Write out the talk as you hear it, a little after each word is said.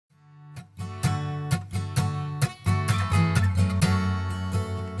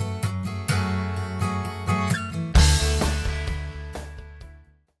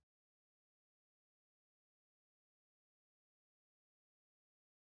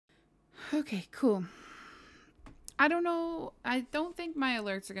Okay, cool. I don't know. I don't think my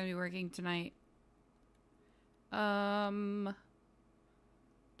alerts are going to be working tonight.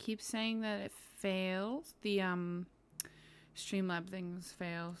 Keep saying that it fails. The Streamlab things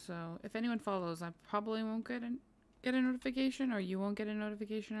fail. So if anyone follows, I probably won't get a notification, or you won't get a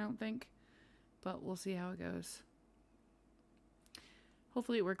notification, I don't think. But we'll see how it goes.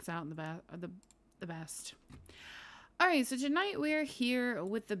 Hopefully it works out in the best. Alright, so tonight we're here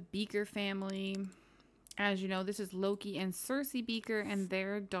with the Beaker family. As you know, this is Loki and Cersei Beaker and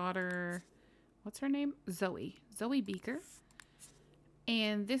their daughter, what's her name? Zoe Beaker.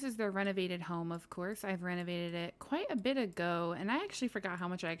 And this is their renovated home, of course. I've renovated it quite a bit ago, and I actually forgot how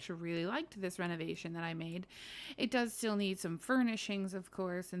much I actually really liked this renovation that I made. It does still need some furnishings, of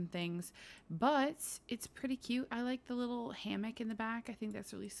course, and things, but it's pretty cute. I like the little hammock in the back. I think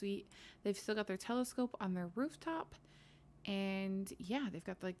that's really sweet. They've still got their telescope on their rooftop, and yeah, they've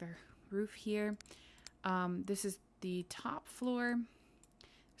got like their roof here. This is the top floor.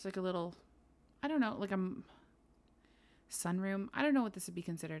 There's like a little, I don't know, like a sunroom. I don't know what this would be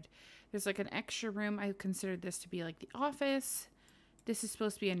considered. There's like an extra room. I considered this to be like the office. This is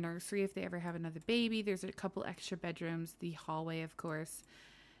supposed to be a nursery if they ever have another baby. There's a couple extra bedrooms. The hallway, of course.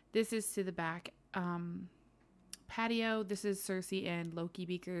 This is to the back patio. This is Cersei and Loki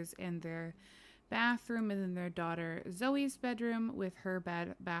Beaker's and their bathroom, and then their daughter Zoe's bedroom with her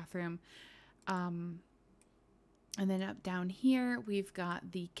bathroom. And then up down here, we've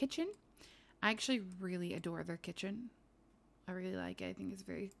got the kitchen. I actually really adore their kitchen. I really like it. I think it's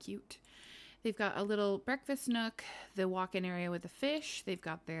very cute. They've got a little breakfast nook, the walk-in area with the fish. They've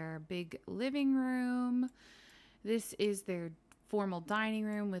got their big living room. This is their formal dining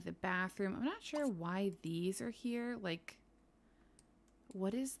room with a bathroom. I'm not sure why these are here. Like,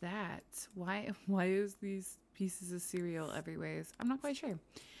 what is that? Why is these pieces of cereal everywhere? I'm not quite sure.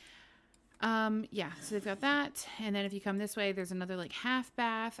 Yeah, so they've got that. And then if you come this way, there's another like half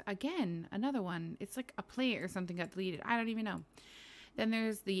bath. Again, another one. It's like a plate or something got deleted. I don't even know. Then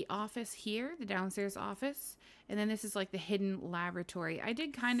there's the office here, the downstairs office. And then this is like the hidden laboratory. I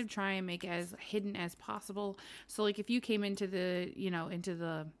did kind of try and make it as hidden as possible. So like if you came into the, you know, into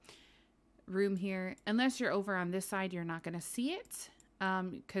the room here, unless you're over on this side, you're not going to see it.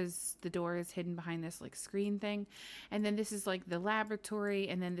 Because the door is hidden behind this like screen thing. And then this is like the laboratory,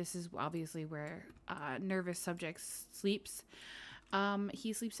 and then this is obviously where nervous subject sleeps.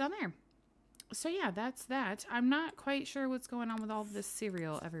 He sleeps down there. So yeah, that's that. I'm not quite sure what's going on with all this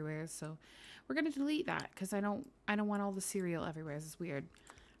cereal everywhere, so we're gonna delete that because I don't want all the cereal everywhere. It's weird.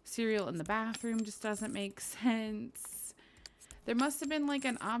 Cereal in the bathroom just doesn't make sense. There must have been like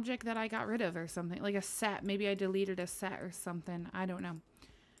an object that I got rid of or something, like a set. Maybe I deleted a set or something. I don't know.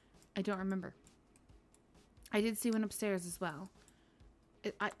 I don't remember. I did see one upstairs as well.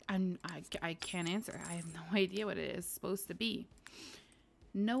 I can't answer. I have no idea what it is supposed to be.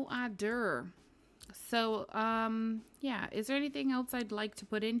 No idea. So, yeah. Is there anything else I'd like to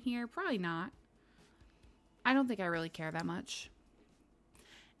put in here? Probably not. I don't think I really care that much.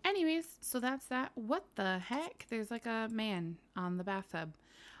 Anyways, so that's that. What the heck? There's like a man on the bathtub.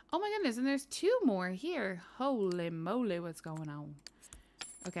 Oh my goodness, and there's two more here. Holy moly, what's going on?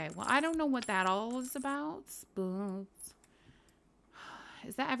 Okay, well, I don't know what that all is about, but...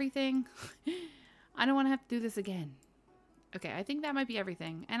 Is that everything? I don't want to have to do this again. Okay, I think that might be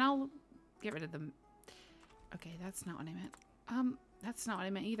everything. And I'll get rid of them. Okay, that's not what I meant. That's not what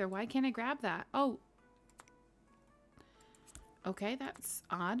I meant either. Why can't I grab that? Oh. Okay, that's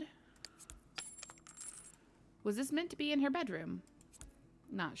odd. Was this meant to be in her bedroom?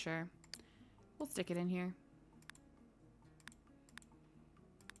 Not sure. We'll stick it in here.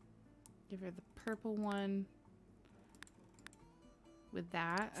 Give her the purple one. With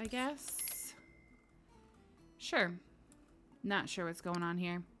that, I guess. Sure. Not sure what's going on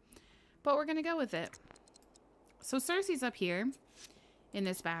here. But we're gonna go with it. So Cersei's up here. In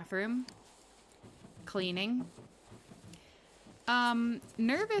this bathroom. Cleaning.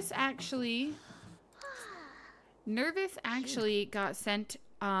 Nervous actually got sent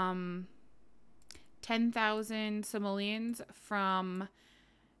 10,000 simoleons from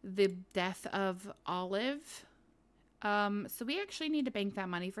the death of Olive. So we actually need to bank that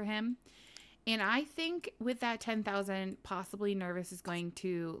money for him. And I think with that 10,000, possibly Nervous is going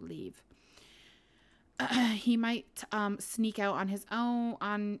to leave. He might sneak out on his own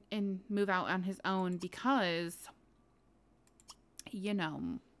and move out on his own because you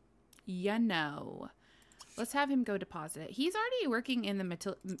know. Let's have him go deposit it. He's already working in the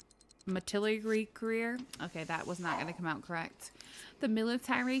military career. Okay, that was not going to come out correct. The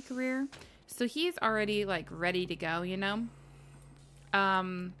military career. So he's already like ready to go, you know.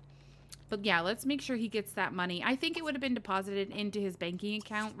 But yeah, let's make sure he gets that money. I think it would have been deposited into his banking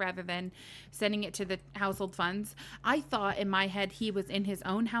account rather than sending it to the household funds. I thought in my head he was in his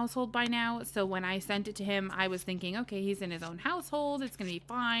own household by now. So when I sent it to him, I was thinking, okay, he's in his own household. It's going to be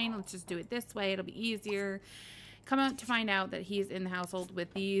fine. Let's just do it this way. It'll be easier. Come out to find out that he's in the household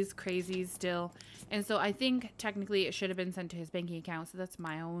with these crazies still. And so I think technically it should have been sent to his banking account. So that's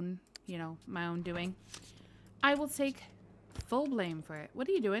my own, you know, my own doing. I will take full blame for it. What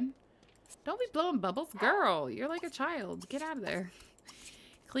are you doing? Don't be blowing bubbles. Girl, you're like a child. Get out of there.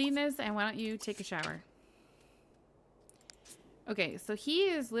 Clean this, and why don't you take a shower? Okay, so he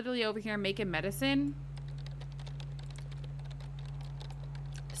is literally over here making medicine.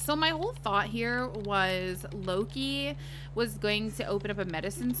 So my whole thought here was Loki was going to open up a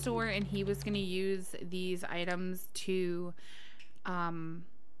medicine store, and he was going to use these items to,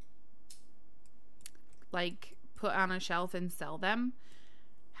 like, put on a shelf and sell them.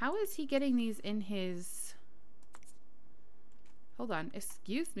 How is he getting these in his... Hold on.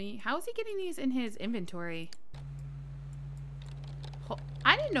 Excuse me. How is he getting these in his inventory?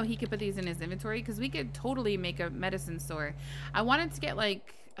 I didn't know he could put these in his inventory because we could totally make a medicine store. I wanted to get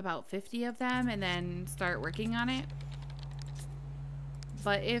like about 50 of them and then start working on it.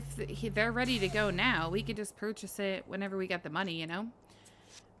 But if they're ready to go now, we could just purchase it whenever we get the money, you know?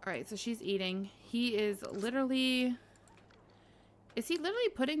 Alright, so she's eating. He is literally... Is he literally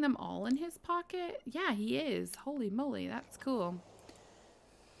putting them all in his pocket? Yeah, he is. Holy moly, that's cool.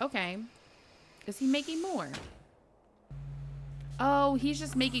 Okay. Is he making more? Oh, he's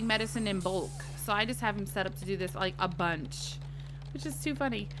just making medicine in bulk. So I just have him set up to do this like a bunch. Which is too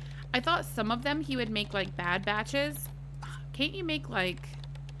funny. I thought some of them he would make like bad batches. Can't you make like...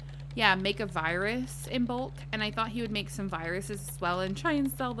 Yeah, make a virus in bulk. And I thought he would make some viruses as well and try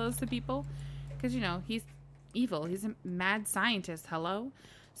and sell those to people. Because, you know, he's evil. He's a mad scientist. Hello?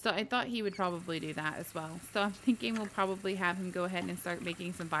 So I thought he would probably do that as well. So I'm thinking we'll probably have him go ahead and start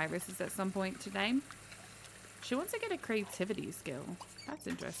making some viruses at some point today. She wants to get a creativity skill. That's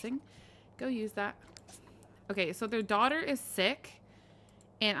interesting. Go use that. Okay, so their daughter is sick.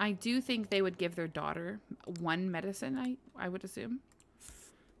 And I do think they would give their daughter one medicine, I would assume.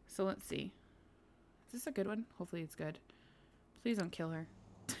 So let's see. Is this a good one? Hopefully it's good. Please don't kill her.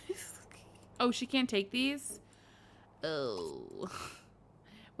 Oh, she can't take these? Oh.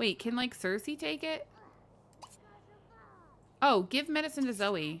 Wait, can like Cersei take it? Oh, give medicine to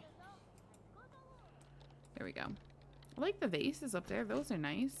Zoe. There we go. I like the vases up there. Those are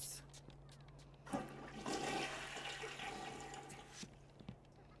nice.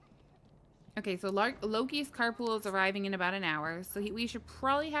 Okay, so Loki's carpool is arriving in about an hour. So we should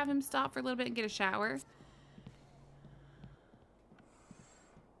probably have him stop for a little bit and get a shower.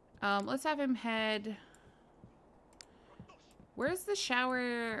 Let's have him head... Where's the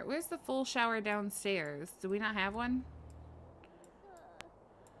shower? Where's the full shower downstairs? Do we not have one?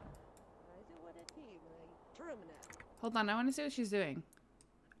 Hold on, I want to see what she's doing.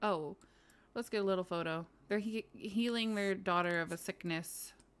 Oh, let's get a little photo. They're healing their daughter of a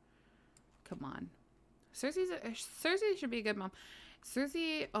sickness. Come on. Cersei should be a good mom.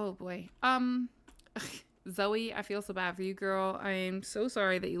 Cersei, oh boy. Zoe, I feel so bad for you, girl. I am so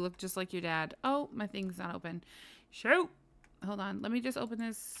sorry that you look just like your dad. Oh, my thing's not open. Shoot. Hold on. Let me just open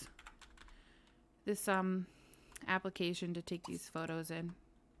this application to take these photos in.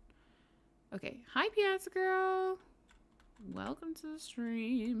 Okay. Hi, Piazza girl. Welcome to the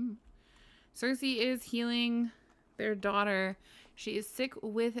stream. Cersei is healing their daughter. She is sick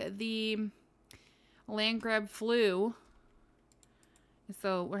with the Landgrab flu.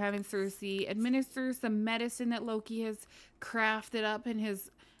 So we're having Cersei administer some medicine that Loki has crafted up in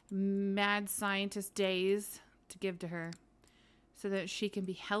his mad scientist days to give to her so that she can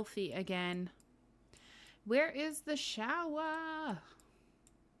be healthy again. Where is the shower?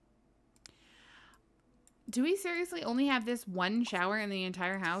 Do we seriously only have this one shower in the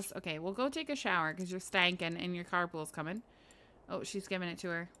entire house? Okay, we'll go take a shower because you're stanking and your carpool's coming. Oh, she's giving it to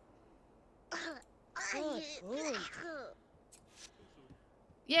her.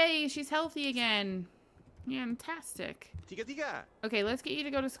 Yay, she's healthy again. Fantastic. Okay, let's get you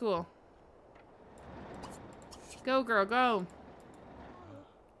to go to school. Go, girl, go.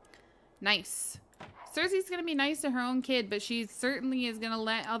 Nice. Cersei's gonna be nice to her own kid, but she certainly is gonna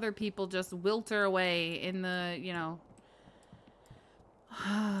let other people just wilter away in the, you know,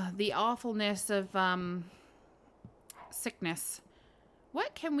 the awfulness of, sickness.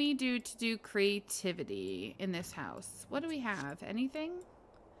 What can we do to do creativity in this house? What do we have? Anything?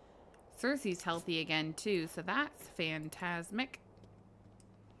 Cersei's healthy again, too, so that's phantasmic.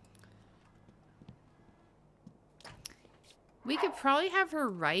 We could probably have her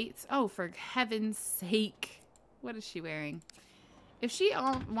rights. Oh, for heaven's sake. What is she wearing? If she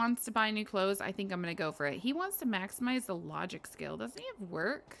wants to buy new clothes, I think I'm going to go for it. He wants to maximize the logic skill. Doesn't he have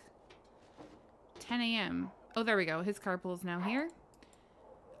work? 10 a.m. Oh, there we go. His carpool is now here.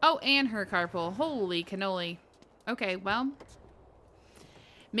 Oh, and her carpool. Holy cannoli. Okay, well.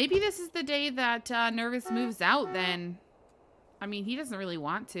 Maybe this is the day that Nervous moves out then. I mean, he doesn't really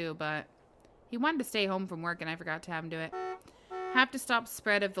want to, but he wanted to stay home from work and I forgot to have him do it. Have to stop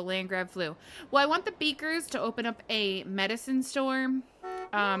spread of the land grab flu. Well, I want the Beakers to open up a medicine store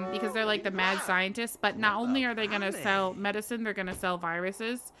because they're like the mad scientists. But not only are they going to sell medicine, they're going to sell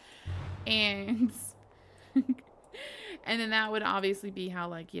viruses. And and then that would obviously be how,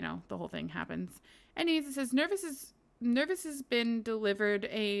 like, you know, the whole thing happens. Anyways, it says Nervous has been delivered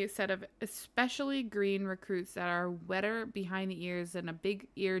a set of especially green recruits that are wetter behind the ears than a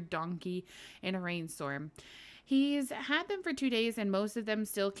big-eared donkey in a rainstorm. He's had them for 2 days, and most of them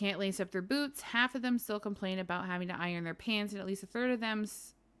still can't lace up their boots. Half of them still complain about having to iron their pants, and at least a third of them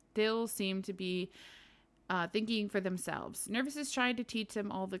still seem to be thinking for themselves. Nervous has tried to teach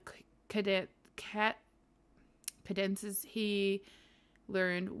them all the cadences he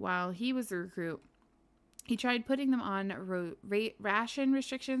learned while he was a recruit. He tried putting them on ration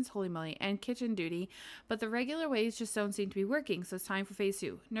restrictions, holy moly, and kitchen duty, but the regular ways just don't seem to be working, so it's time for phase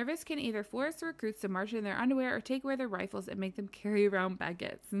 2. Nervous can either force the recruits to march in their underwear or take away their rifles and make them carry around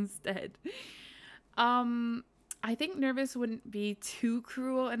baguettes instead. I think Nervous wouldn't be too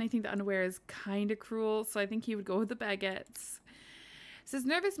cruel, and I think the underwear is kind of cruel, so I think he would go with the baguettes. Says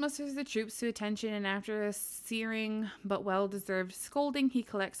Nervous musters the troops to attention, and after a searing but well-deserved scolding, he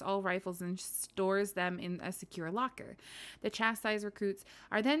collects all rifles and stores them in a secure locker. The chastised recruits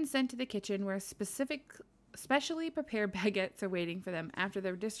are then sent to the kitchen where specially prepared baguettes are waiting for them. After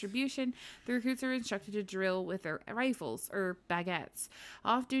their distribution, the recruits are instructed to drill with their rifles, or baguettes.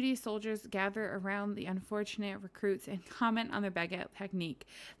 Off-duty soldiers gather around the unfortunate recruits and comment on their baguette technique.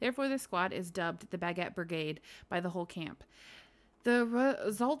 Therefore, the squad is dubbed the Baguette Brigade by the whole camp. The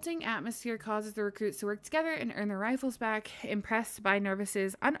resulting atmosphere causes the recruits to work together and earn their rifles back. Impressed by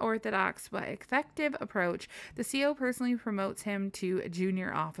Nervous's unorthodox but effective approach, the CO personally promotes him to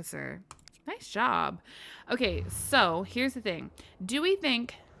junior officer. Nice job. Okay, so here's the thing. Do we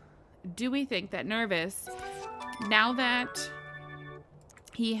think that Nervous, now that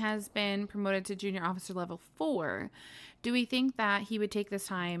he has been promoted to junior officer level 4, do we think that he would take this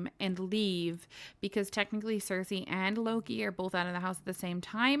time and leave because technically Cersei and Loki are both out of the house at the same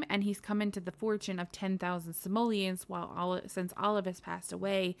time, and he's come into the fortune of 10,000 simoleons since Olive has passed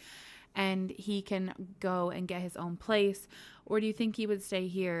away, and he can go and get his own place? Or do you think he would stay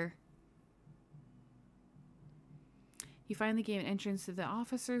here? You finally gain entrance to the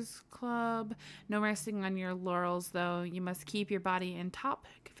officers club. No resting on your laurels, though. You must keep your body in top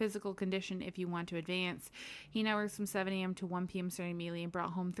physical condition if you want to advance. He now works from 7 a.m. to 1 p.m. starting immediately and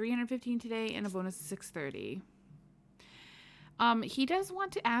brought home 315 today and a bonus of 630. He does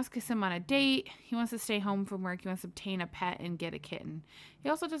want to ask him on a date. He wants to stay home from work. He wants to obtain a pet and get a kitten. He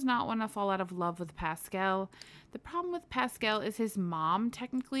also does not want to fall out of love with Pascal. The problem with Pascal is his mom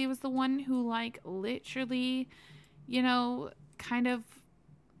technically was the one who, like, literally, you know, kind of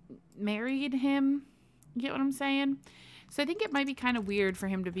married him. You get what I'm saying? So I think it might be kind of weird for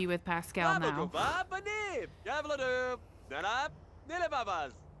him to be with Pascal now.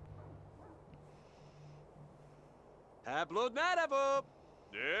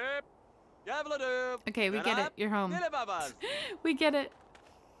 Okay, we get it. You're home. We get it.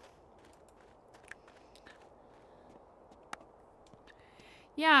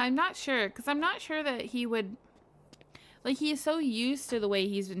 Yeah, I'm not sure, because I'm not sure that he would... Like, he is so used to the way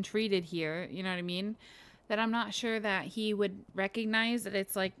he's been treated here, you know what I mean? That I'm not sure that he would recognize that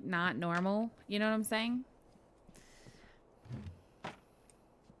it's, like, not normal. You know what I'm saying?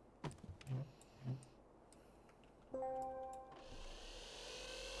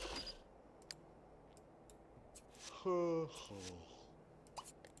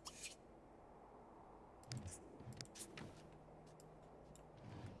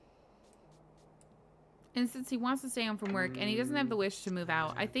 And since he wants to stay home from work and he doesn't have the wish to move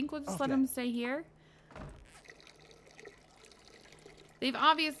out, I think we'll just let him stay here. They've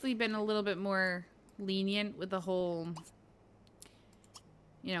obviously been a little bit more lenient with the whole,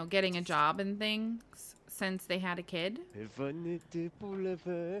 you know, getting a job and things since they had a kid.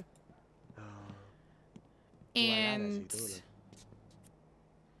 And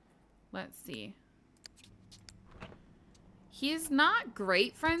let's see. He's not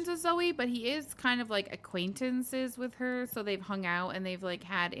great friends with Zoe, but he is kind of like acquaintances with her. So they've hung out and they've like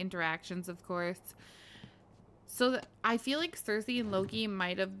had interactions, of course. So I feel like Cersei and Loki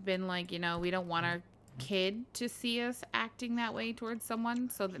might have been like, you know, we don't want our kid to see us acting that way towards someone,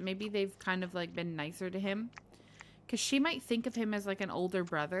 so that maybe they've kind of like been nicer to him. Because she might think of him as like an older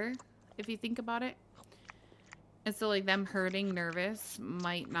brother, if you think about it. And so like them hurting Nervous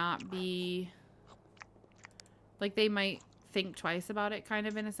might not be... Like they might think twice about it, kind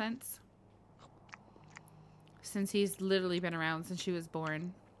of, in a sense. Since he's literally been around since she was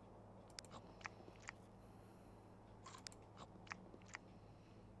born.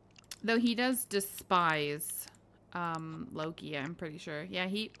 Though he does despise Loki, I'm pretty sure. Yeah,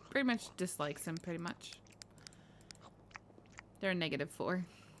 he pretty much dislikes him, pretty much. They're a -4.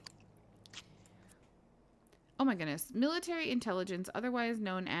 Oh my goodness. Military intelligence, otherwise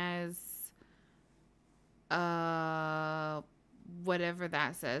known as... whatever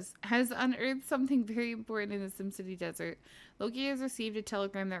that says, has unearthed something very important in the SimCity desert. Loki has received a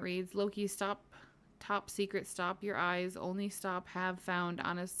telegram that reads, Loki, stop. Top secret, stop your eyes. Only stop, have found,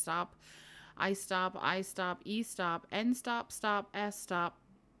 honest stop. I stop, E stop, N stop, stop, S stop,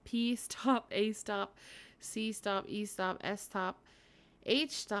 P stop, A stop, C stop, E stop, S stop,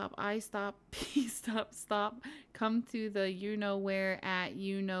 H stop, I stop, P stop, stop. Come to the you know where at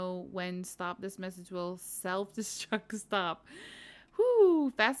you know when stop. This message will self-destruct, stop.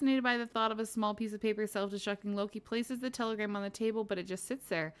 Whoo! Fascinated by the thought of a small piece of paper self-destructing, Loki places the telegram on the table, but it just sits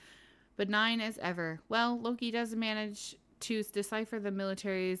there. Benign as ever. Well, Loki does manage to decipher the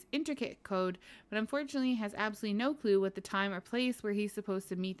military's intricate code, but unfortunately has absolutely no clue what the time or place where he's supposed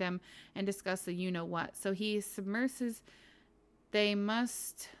to meet them and discuss the you-know-what. So he submerses. They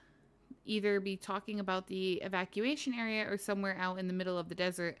must either be talking about the evacuation area or somewhere out in the middle of the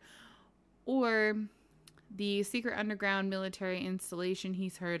desert, or the secret underground military installation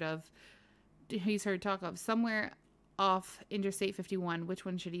he's heard talk of somewhere off Interstate 51. Which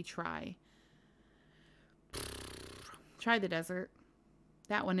one should he try? Try the desert.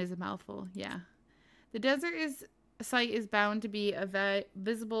 That one is a mouthful. Yeah. The desert site is bound to be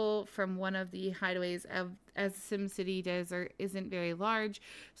visible from one of the hideaways as SimCity desert isn't very large.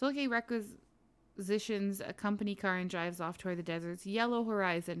 So Loki requisitions a company car and drives off toward the desert's yellow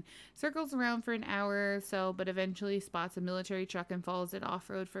horizon. Circles around for an hour or so, but eventually spots a military truck and follows it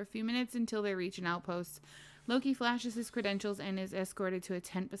off-road for a few minutes until they reach an outpost. Loki flashes his credentials and is escorted to a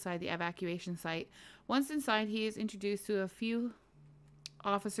tent beside the evacuation site. Once inside, he is introduced to a few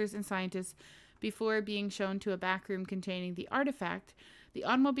officers and scientists before being shown to a back room containing the artifact. The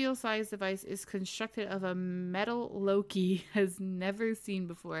automobile-sized device is constructed of a metal Loki has never seen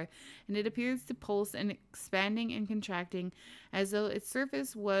before, and it appears to pulse and expanding and contracting as though its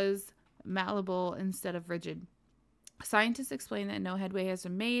surface was malleable instead of rigid. Scientists explain that no headway has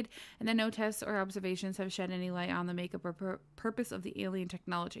been made and that no tests or observations have shed any light on the makeup or purpose of the alien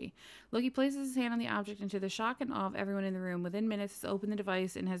technology. Loki places his hand on the object, and to the shock and awe of everyone in the room, within minutes has opened the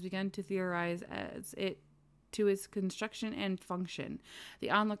device and has begun to theorize as it to its construction and function.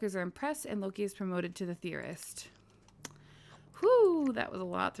 The onlookers are impressed, and Loki is promoted to the theorist. Whew, that was a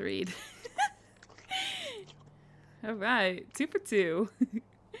lot to read. All right, 2 for 2.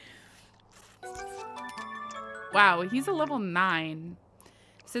 Wow, he's a level 9.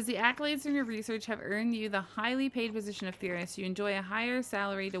 Says the accolades in your research have earned you the highly paid position of theorist. You enjoy a higher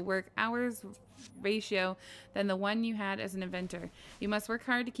salary to work hours ratio than the one you had as an inventor. You must work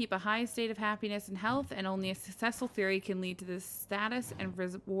hard to keep a high state of happiness and health, and only a successful theory can lead to the status and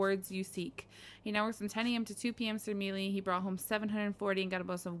rewards you seek. He now works from 10 a.m. to 2 p.m. so immediately he brought home 740 and got a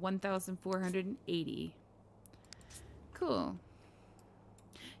bonus of 1,480. Cool.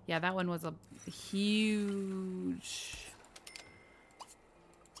 Yeah, that one was a huge...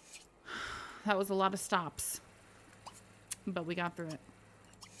 That was a lot of stops. But we got through it.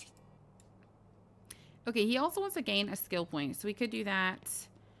 Okay, he also wants to gain a skill point, so we could do that.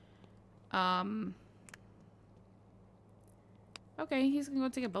 Okay, he's gonna go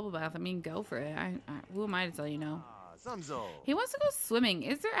take a bubble bath. I mean, go for it. Who am I to tell you no? He wants to go swimming.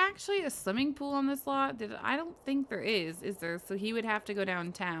 Is there actually a swimming pool on this lot? I don't think there is. Is there? So he would have to go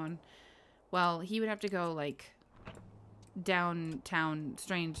downtown. Well, he would have to go like downtown,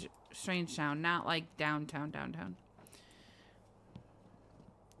 strange town, not like downtown.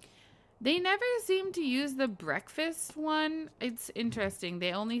 They never seem to use the breakfast one. It's interesting.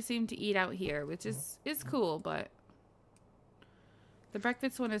 They only seem to eat out here, which is cool, but the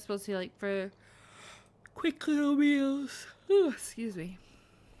breakfast one is supposed to be like for quick little meals. Ooh, excuse me.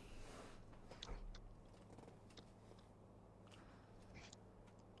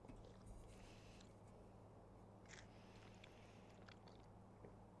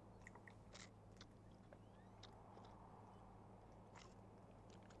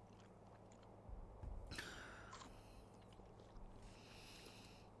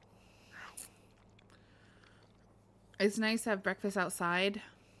 It's nice to have breakfast outside.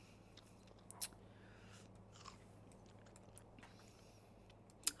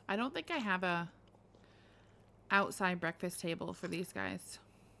 I don't think I have a outside breakfast table for these guys.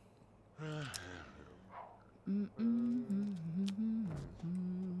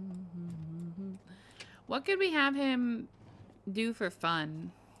 What could we have him do for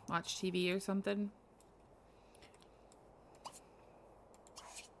fun? Watch TV or something?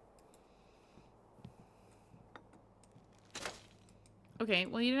 Okay,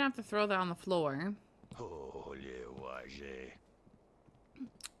 well, you didn't have to throw that on the floor.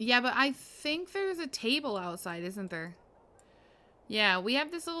 Yeah, but I think there's a table outside, isn't there? Yeah, we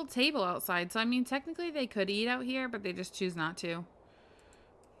have this little table outside. So, I mean, technically they could eat out here, but they just choose not to.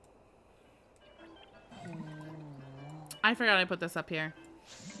 I forgot I put this up here.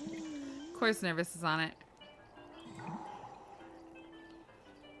 Of course, Nervous is on it.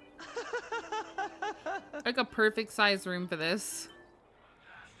 Like a perfect size room for this.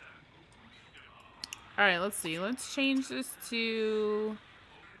 Alright, let's see. Let's change this to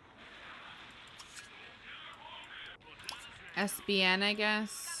SBN, I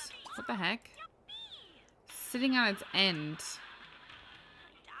guess. What the heck? Sitting on its end.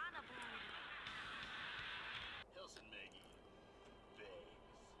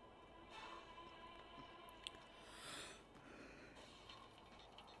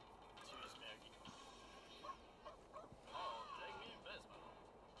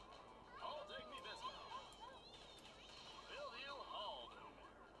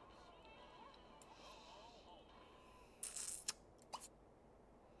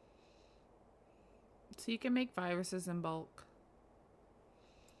 So you can make viruses in bulk.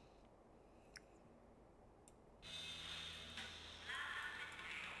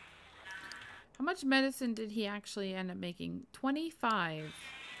 How much medicine did he actually end up making? 25.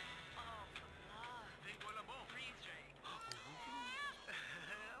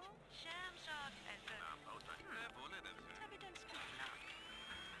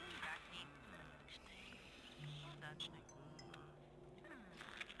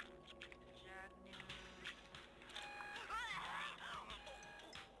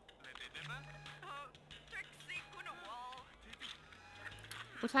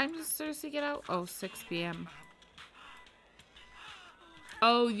 What time does Cersei get out? Oh, 6 p.m.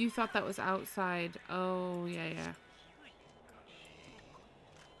 Oh, you thought that was outside. Oh, yeah, yeah.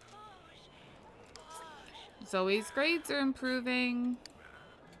 Zoe's grades are improving.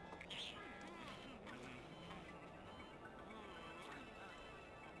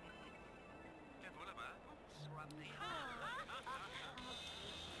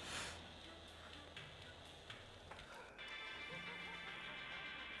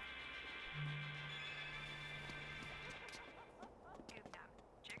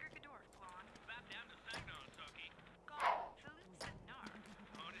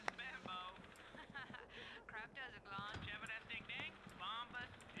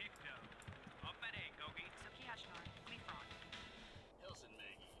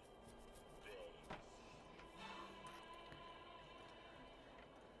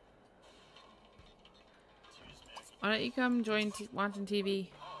 Why don't you come join watching TV?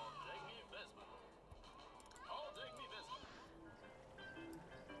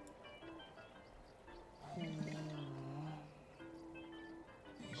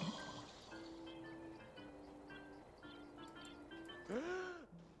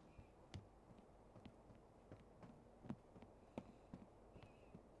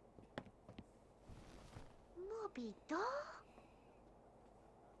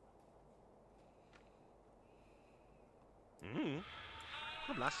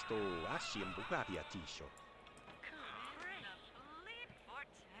 Blasto asian bugabia tisho.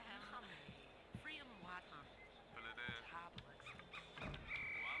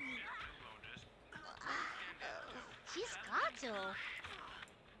 Ciscato.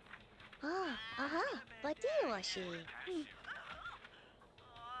 Batia she.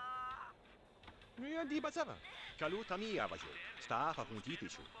 Mia di bazava. Kaluta mia vajo. Stafa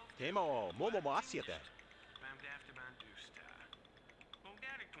puntitishu. Temo momo asiate.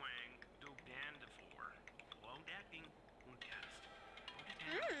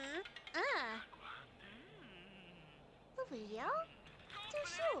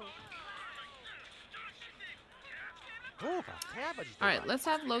 Alright, let's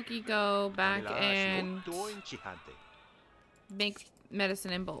have Loki go back and make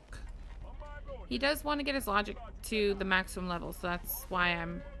medicine in bulk. He does want to get his logic to the maximum level, so that's why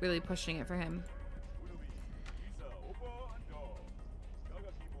I'm really pushing it for him.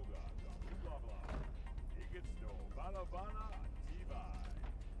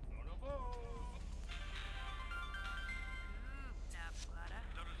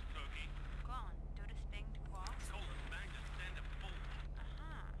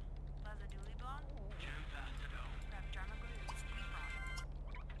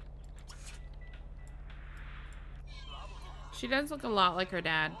 She does look a lot like her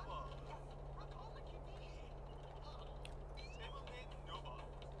dad.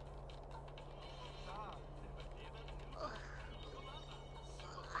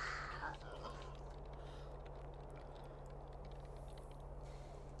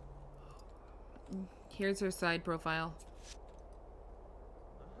 Here's her side profile.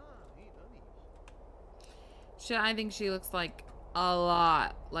 I think she looks like a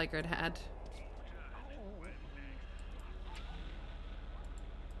lot like her dad.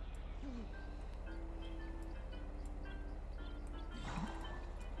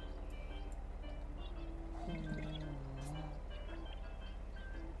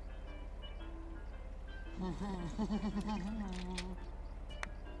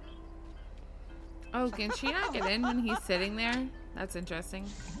 Oh, can she not get in when he's sitting there? That's interesting.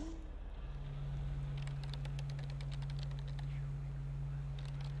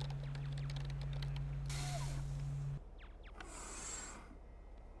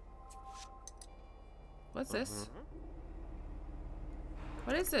 What's this?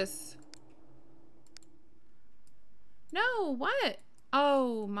 What is this? No, what?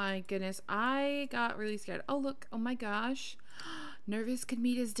 Oh my goodness. I got really scared. Oh, look. Oh my gosh. Nervous could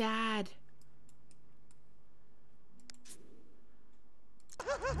meet his dad.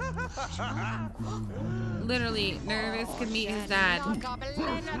 Literally, Nervous could meet his dad.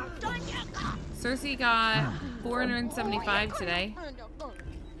 Cersei got 475 today.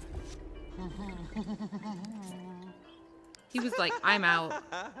 He was like, I'm out.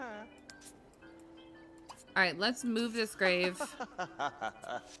 Alright, let's move this grave.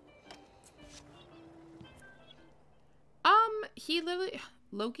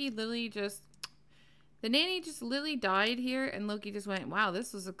 Loki literally just... The nanny just literally died here, and Loki just went, wow,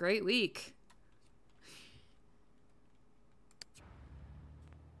 this was a great week.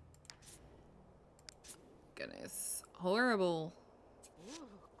 Goodness. Horrible.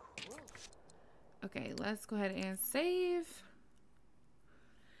 Okay, let's go ahead and save.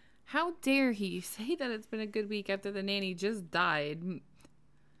 How dare he say that it's been a good week after the nanny just died?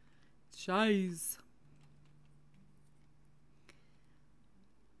 Jeez.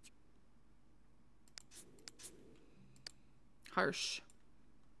 Harsh.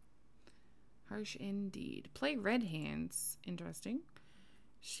 Harsh indeed. Play red hands. Interesting.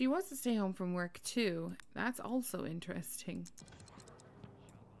 She wants to stay home from work too. That's also interesting.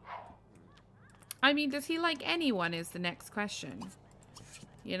 I mean, does he like anyone is the next question.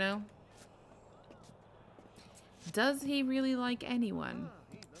 You know? Does he really like anyone?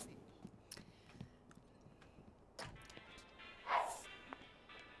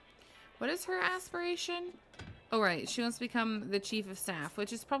 What is her aspiration? Oh, right. She wants to become the chief of staff,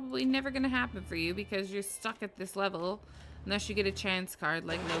 which is probably never going to happen for you because you're stuck at this level unless you get a chance card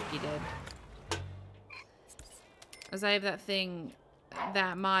like Loki did. As I have that thing,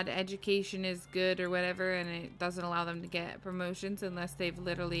 that mod education is good or whatever, and it doesn't allow them to get promotions unless they've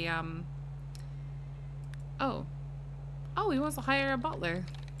literally, Oh, he wants to hire a butler.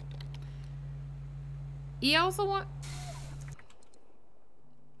 He also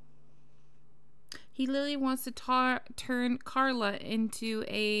He literally wants to turn Carla into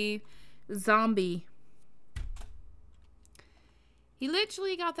a zombie. He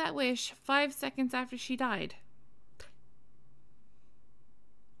literally got that wish 5 seconds after she died.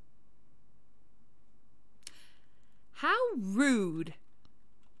 How rude.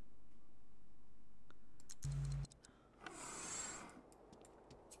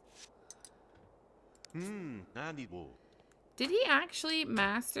 Did he actually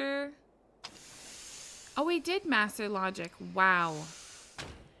master? Oh, he did master logic. Wow.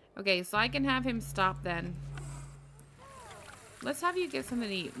 Okay, so I can have him stop then. Let's have you get something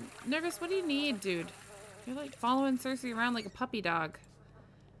to eat. Nervous, what do you need, dude? You're like following Cersei around like a puppy dog.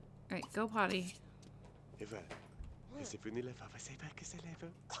 Alright, go potty.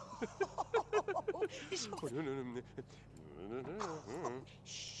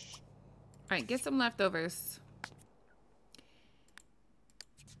 Alright, get some leftovers.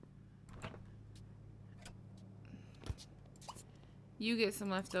 You get some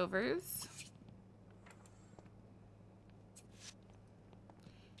leftovers.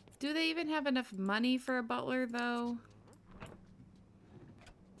 Do they even have enough money for a butler, though?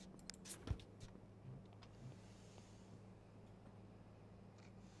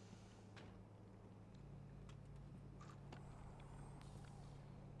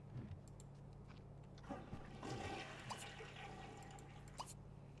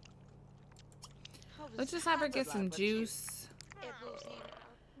 Let's just have her get some juice.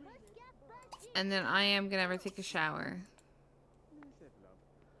 And then I am gonna have her take a shower.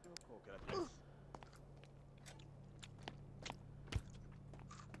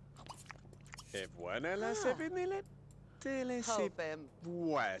 E buona la sevenile. Te le se Hopem.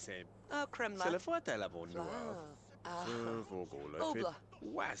 buase. Kremla. Se le fois te la vonua. Ah. Vogo le fit. Obla.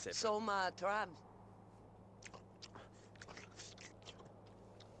 Wase. Soma tram.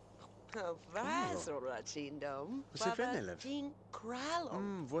 Vasora chindom. Se fenele. Tin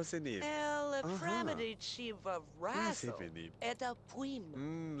kralom. Voice ni. El framidi chiva Wase raso. fini. Et a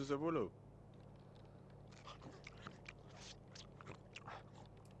puim. Se volo.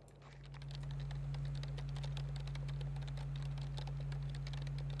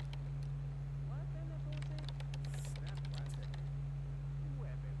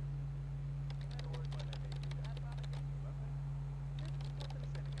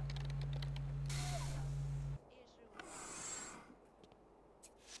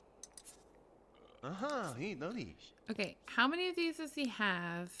 Aha, he notice. Okay, how many of these does he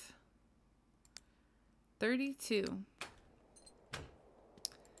have? 32.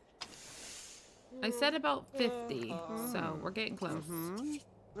 I said about 50, so we're getting close.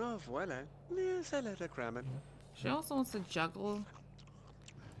 Oh, voilà. Yes, I let her cram it. She also wants to juggle,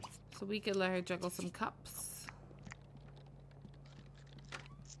 so we could let her juggle some cups.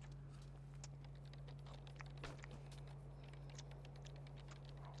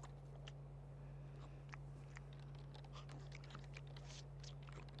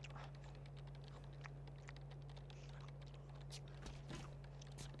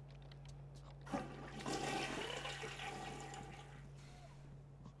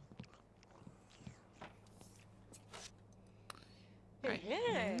 Alright,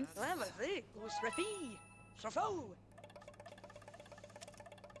 Yeah, nice. lama zi. Usrefi. Sofo.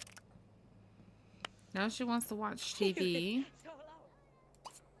 Now she wants to watch TV.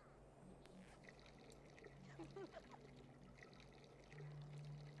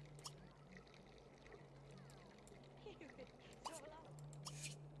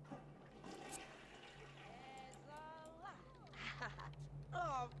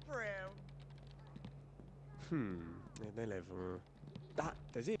 Oh, Prim. Et ben lève. Ah,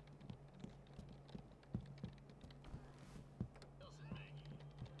 t'as dit.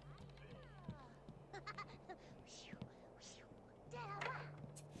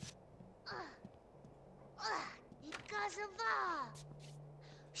 Ikazava.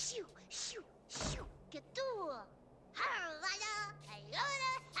 Shoo, shoo, shoo. Get to. Harvaya.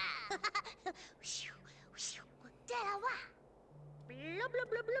 Ayora. Shoo, shoo. Delawa. Blub, blub,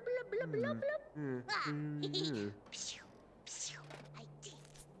 blub, blub, blub, blub, blub. Shoo, shoo. I did.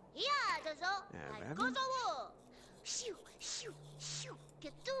 Yeah, that's all. I go to. Shoo, shoo, shoo.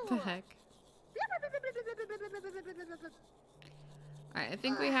 Get to. What the heck? Alright, I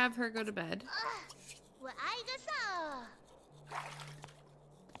think we have her go to bed. Well, I guess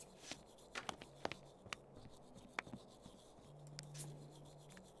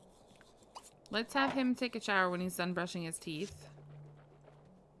Let's have him take a shower when he's done brushing his teeth.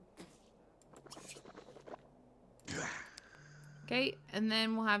 Okay, and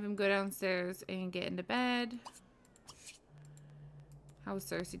then we'll have him go downstairs and get into bed. How's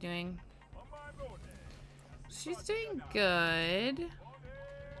Cersei doing? She's doing good.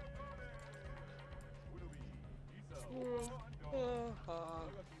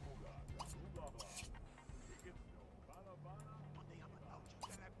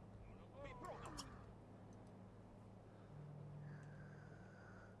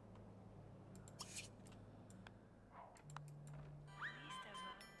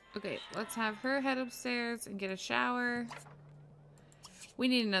 Okay, let's have her head upstairs and get a shower. We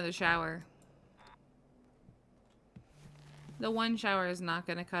need another shower. The one shower is not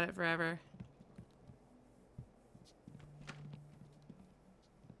going to cut it forever.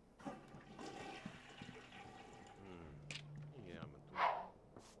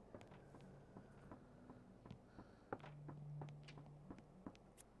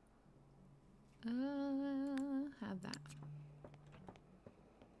 Have that.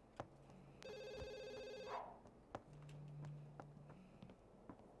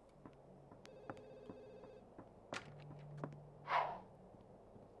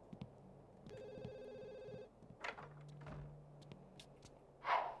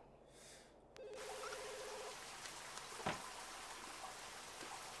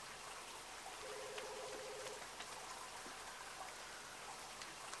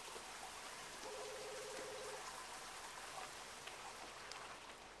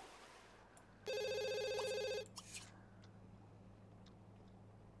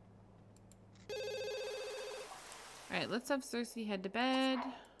 Alright, let's have Cersei head to bed.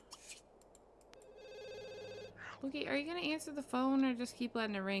 Loki, are you gonna answer the phone or just keep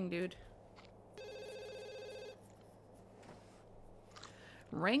letting it ring, dude?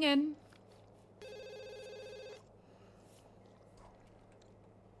 Ringing.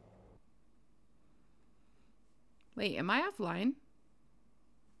 Wait, am I offline?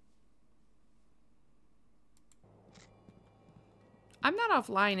 I'm not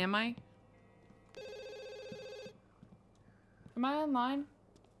offline, am I? Am I online?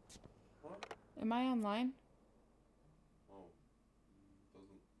 What? Am I online? Oh. Doesn't.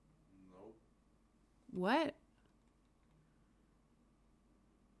 Nope. What?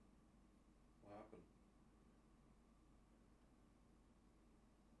 What happened?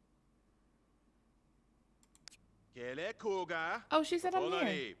 Kele Kuga. Oh, she said I'm here.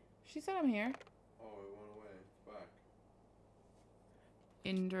 Onani. She said I'm here. Oh, it went away. It's back.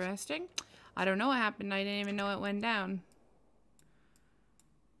 Interesting. I don't know what happened. I didn't even know it went down.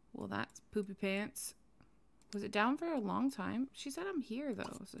 Well, that's poopy pants. Was it down for a long time? She said I'm here,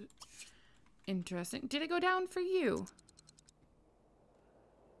 though. So interesting. Did it go down for you?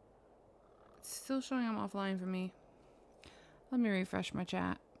 It's still showing I'm offline for me. Let me refresh my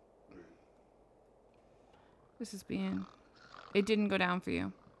chat. This is being... It didn't go down for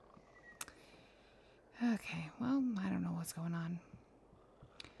you. Okay, well, I don't know what's going on.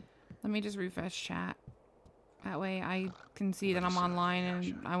 Let me just refresh chat. That way I can see that I'm online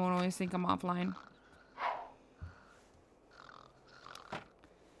and I won't always think I'm offline.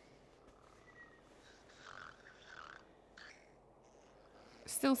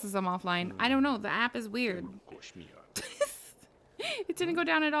 Still says I'm offline. I don't know. The app is weird. It didn't go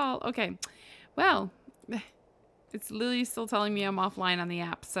down at all. Okay. Well, it's literally still telling me I'm offline on the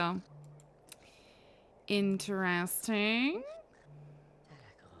app, so... Interesting.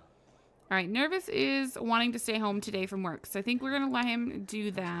 All right, Nervous is wanting to stay home today from work, so I think we're going to let him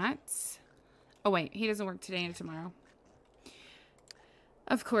do that. Oh, wait, he doesn't work today or tomorrow.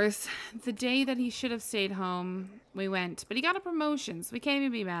 Of course, the day that he should have stayed home, we went, but he got a promotion, so we can't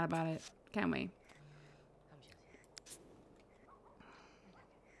even be mad about it, can we?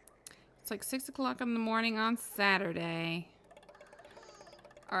 It's like 6 o'clock in the morning on Saturday.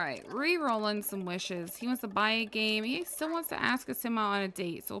 All right, re-rolling some wishes. He wants to buy a game. He still wants to ask us him out on a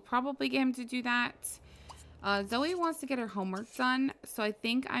date, so we'll probably get him to do that. Zoe wants to get her homework done, so I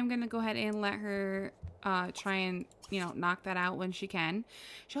think I'm going to go ahead and let her try and, you know, knock that out when she can.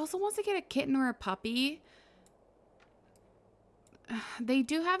 She also wants to get a kitten or a puppy. They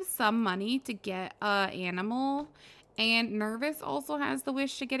do have some money to get an animal, and Nervous also has the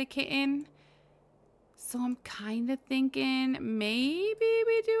wish to get a kitten. So I'm kind of thinking maybe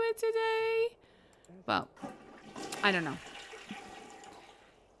we do it today. Well, I don't know.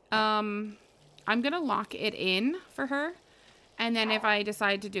 I'm going to lock it in for her. And then if I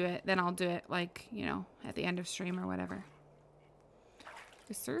decide to do it, then I'll do it like, you know, at the end of stream or whatever.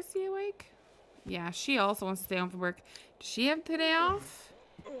 Is Cersei awake? Yeah, she also wants to stay home from work. Does she have today off?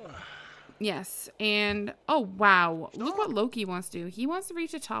 Yes, and oh wow, look what Loki wants to do. He wants to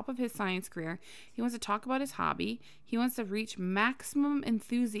reach the top of his science career. He wants to talk about his hobby. He wants to reach maximum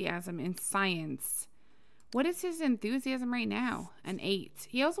enthusiasm in science. What is his enthusiasm right now? An 8.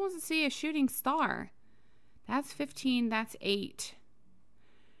 He also wants to see a shooting star. That's 15, that's 8.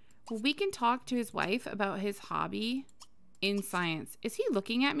 Well, we can talk to his wife about his hobby in science. Is he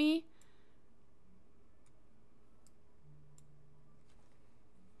looking at me?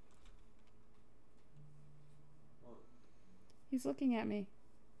 He's looking at me.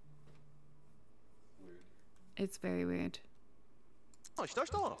 Weird. It's very weird. Oh,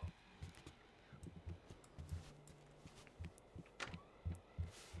 stop.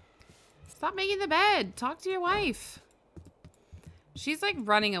 Stop making the bed. Talk to your wife. She's like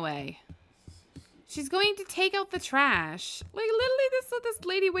running away. She's going to take out the trash. Like literally this is what this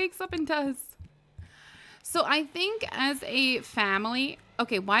lady wakes up and does. So I think as a family...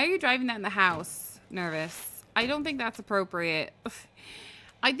 Okay, why are you driving that in the house? Nervous. I don't think that's appropriate.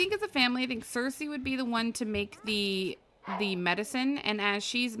 I think as a family, I think Cersei would be the one to make the medicine, and as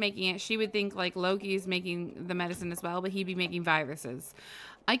she's making it, she would think like Loki is making the medicine as well, but he'd be making viruses.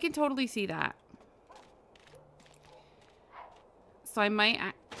 I can totally see that. So I might...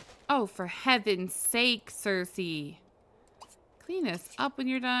 Oh, for heaven's sake, Cersei. Clean this up when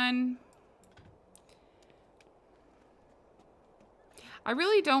you're done. I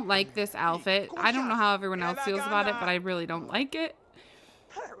really don't like this outfit. I don't know how everyone else feels about it, but I really don't like it.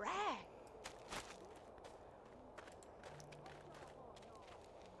 Hooray!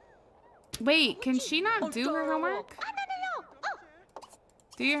 Wait, can she not do her homework?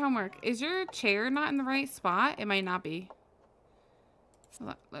 Do your homework. Is your chair not in the right spot? It might not be.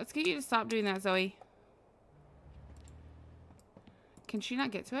 Let's get you to stop doing that, Zoe. Can she not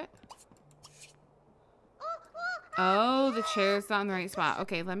get to it? Oh, the chair's not in the right spot.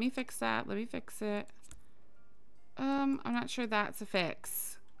 Okay, let me fix that. Let me fix it. I'm not sure that's a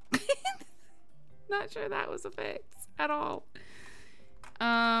fix. Not sure that was a fix at all.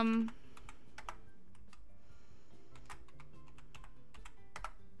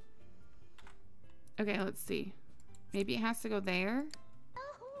 Okay, let's see. Maybe it has to go there.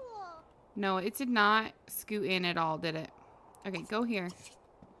 No, it did not scoot in at all, did it? Okay, go here.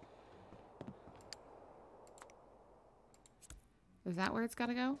 Is that where it's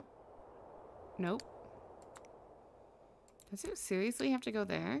gotta go? Nope. Does it seriously have to go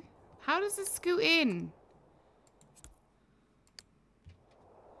there? How does it scoot in?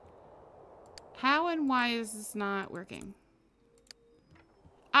 How and why is this not working?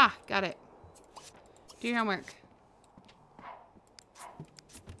 Ah, got it. Do your homework.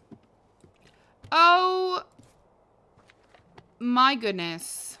 Oh my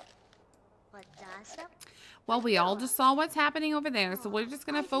goodness. Well, we all just saw what's happening over there, so we're just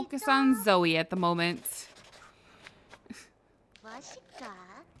gonna focus on Zoe at the moment.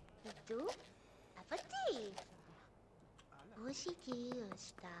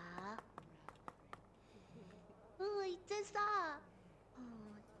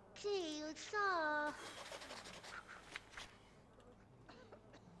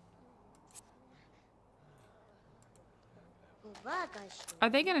 Are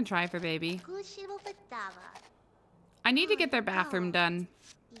they gonna try for baby? I need to get their bathroom done.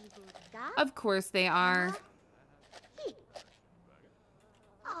 Of course they are.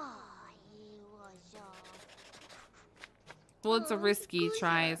 Well, it's a risky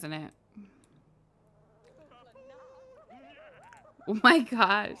try, isn't it? Oh my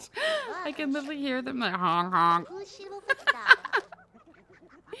gosh. I can literally hear them like honk honk.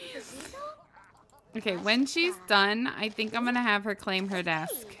 Okay, when she's done, I think I'm gonna have her claim her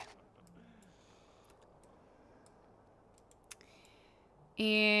desk.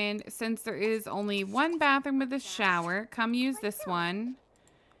 And since there is only one bathroom with a shower, come use this one.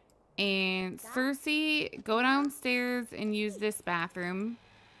 And Cersei, go downstairs and use this bathroom.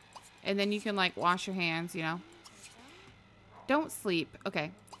 And then you can like wash your hands, you know. Don't sleep.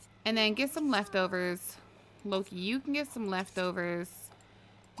 Okay. And then get some leftovers. Loki, you can get some leftovers.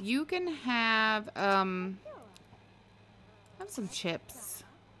 You can have some chips.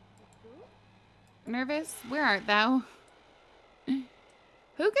 Nervous? Where art thou? Who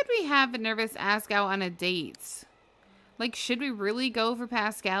could we have Nervous ask out on a date? Like, should we really go for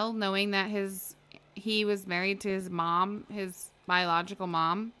Pascal, knowing that he was married to his mom, his biological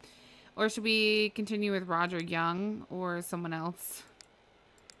mom? Or should we continue with Roger Young or someone else?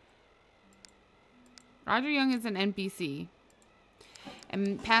 Roger Young is an NPC.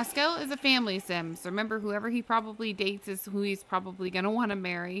 And Pascal is a family sim. So remember, whoever he probably dates is who he's probably going to want to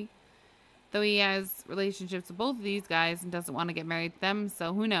marry. Though he has relationships with both of these guys and doesn't want to get married to them.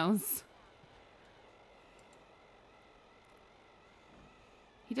 So who knows?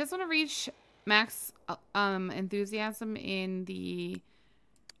 He does want to reach max enthusiasm in the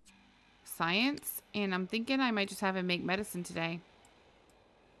science. And I'm thinking I might just have him make medicine today.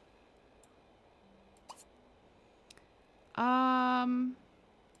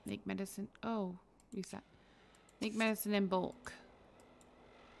 Make medicine. Oh, reset. Make medicine in bulk.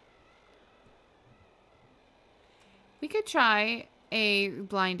 We could try a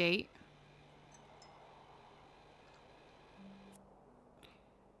blind date.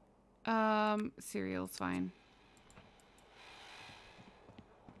 Cereal's fine.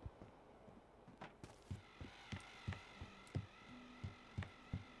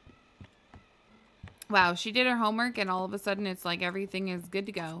 Wow, she did her homework and all of a sudden it's like everything is good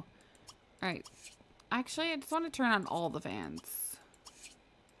to go. Alright. Actually, I just want to turn on all the fans.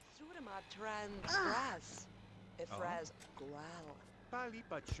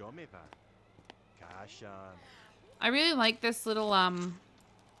 I really like this little, I don't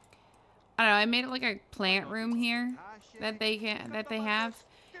know, I made it like a plant room here that they have.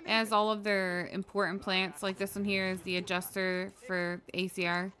 It has all of their important plants. Like this one here is the adjuster for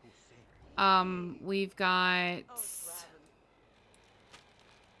ACR. We've got...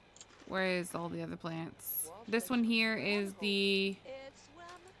 Where is all the other plants? This one here is the...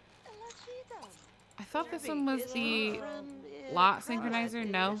 I thought this one was the lot synchronizer.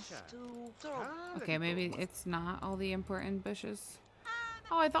 No? Okay, maybe it's not all the important bushes.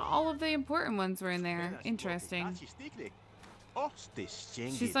 Oh, I thought all of the important ones were in there. Interesting.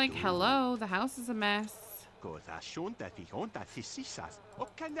 She's like, hello, the house is a mess.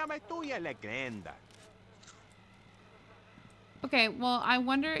 Okay, well, I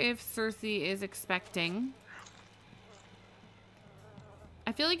wonder if Cersei is expecting.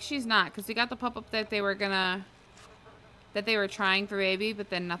 I feel like she's not, because we got the pop-up that they were trying for baby, but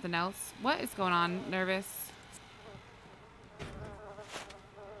then nothing else. What is going on, Nervous?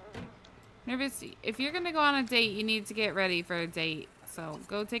 Nervous, if you're gonna go on a date, you need to get ready for a date. So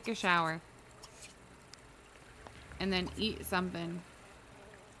go take a shower. And then eat something.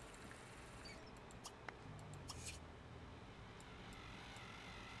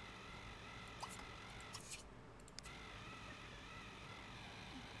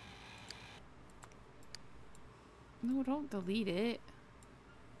 No, don't delete it.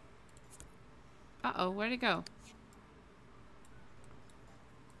 Uh-oh, where'd it go?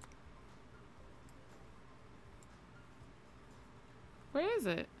 Where is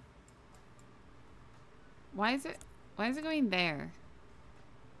it? Why is it going there?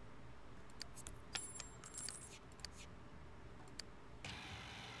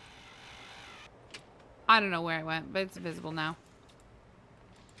 I don't know where it went, but it's visible now.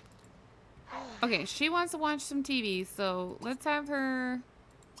 Okay, she wants to watch some TV, so let's have her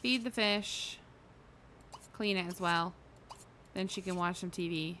feed the fish, clean it as well. Then she can watch some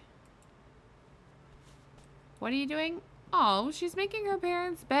TV. What are you doing? Oh, she's making her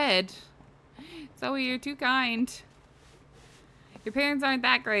parents' bed. Zoe, you're too kind. Your parents aren't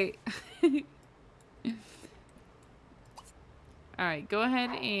that great. Alright, go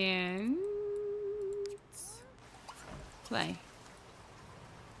ahead and play.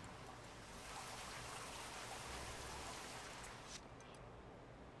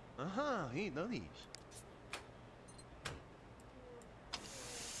 Aha, he knows.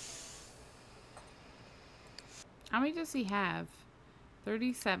 How many does he have?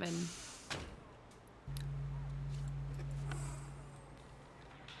 37.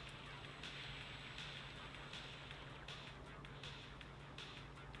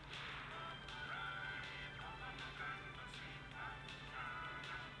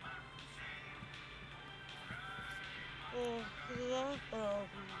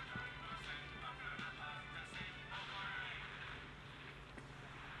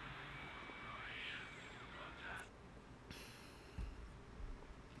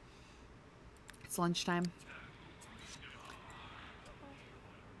 It's lunchtime.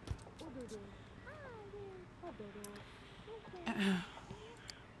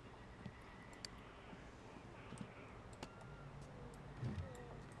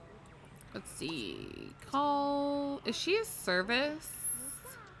 Let's see. Call. Is she a service?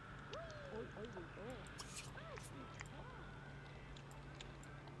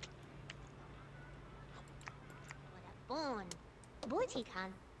 Born. Booty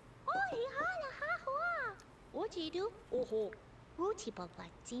can. Oh, he had a ha. What do you do? Oh, booty papa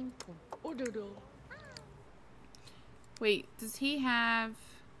jimpo. Oh, do. Wait, does he have...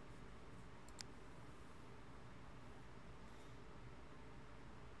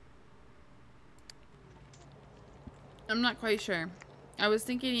 I'm not quite sure. I was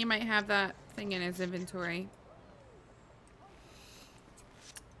thinking he might have that thing in his inventory.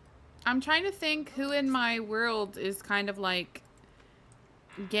 I'm trying to think who in my world is kind of like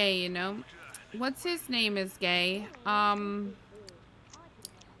gay, you know? What's his name is gay? Well,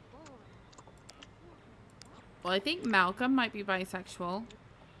 I think Malcolm might be bisexual.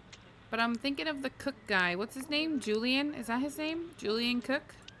 But I'm thinking of the cook guy. What's his name? Julian? Is that his name? Julian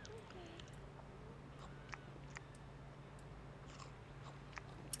Cook?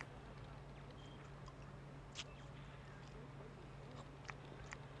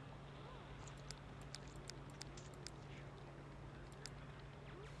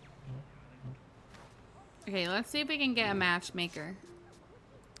 Okay, let's see if we can get a matchmaker.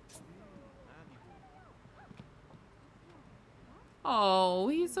 Oh,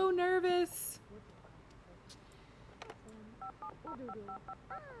 he's so nervous.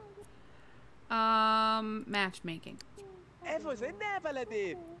 Matchmaking.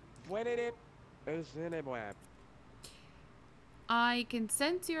 I can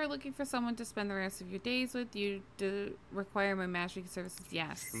sense you are looking for someone to spend the rest of your days with. You do require my matchmaking services.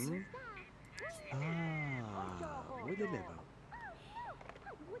 Yes. With the level.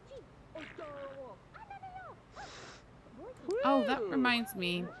 Oh, that reminds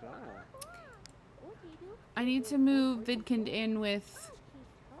me. I need to move Vidkind in with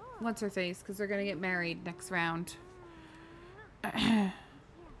what's her face because they're gonna get married next round. I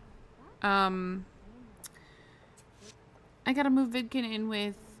gotta move Vidkin in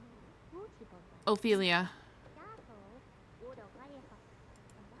with Ophelia.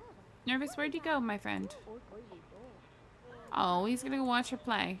 Nervous, where'd you go, my friend? Oh, he's gonna go watch her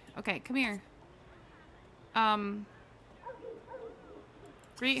play. Okay, come here.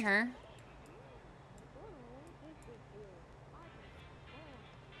 Greet her.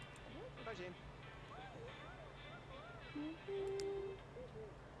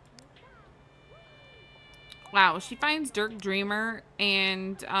 Wow, she finds Dirk Dreamer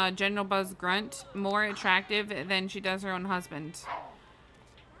and General Buzz Grunt more attractive than she does her own husband.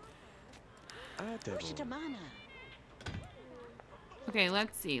 Okay,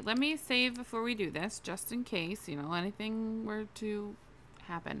 let's see. Let me save before we do this, just in case, you know, anything were to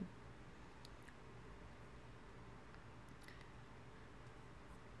happen.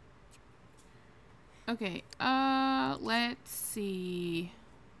 Okay, let's see.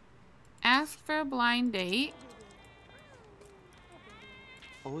 Ask for a blind date.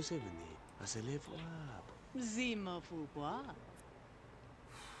 I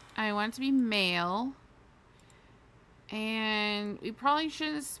want it to be male. And we probably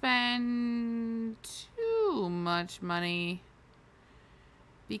shouldn't spend too much money.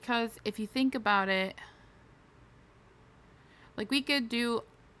 Because if you think about it, like we could do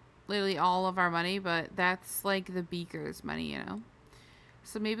literally all of our money, but that's like the Beaker's money, you know?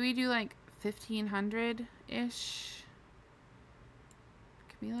 So maybe we do like 1,500-ish.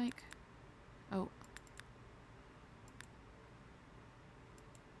 Could be like, oh.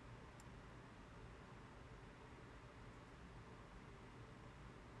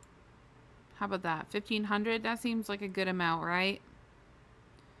 How about that? 1,500? That seems like a good amount, right?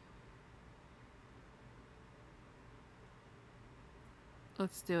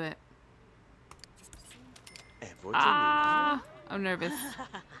 Let's do it. Ah, I'm nervous.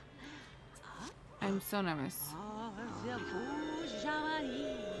 I'm so nervous.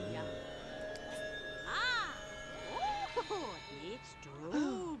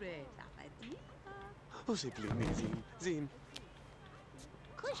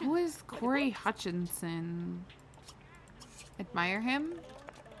 Who is Corey Hutchinson? Admire him?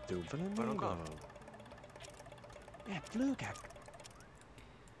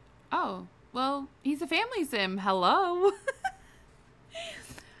 Oh, well, he's a family sim. Hello.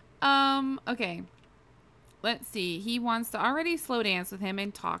 Okay. Let's see. He wants to already slow dance with him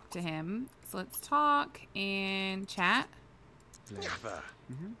and talk to him. So let's talk and chat.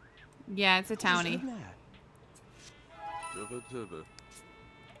 Yeah, it's a townie.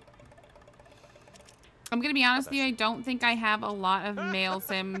 I'm gonna be honest with you, I don't think I have a lot of male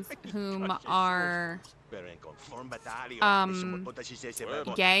sims whom are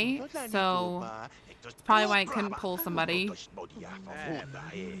gay, so that's probably why I couldn't pull somebody.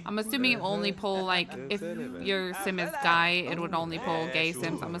 I'm assuming it only pull, like, if your sim is guy, it would only pull gay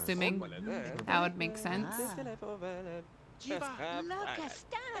sims, I'm assuming. That would make sense.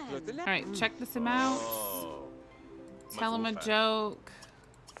 Alright, check the sim out. Tell him a joke.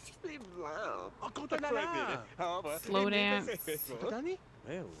 Slow dance.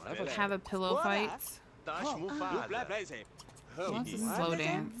 Have a pillow fight. What's a slow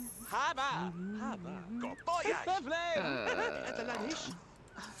dance?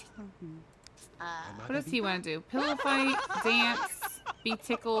 What does he want to do? Pillow fight, dance, be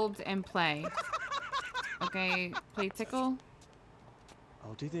tickled, and play. Okay, play tickle.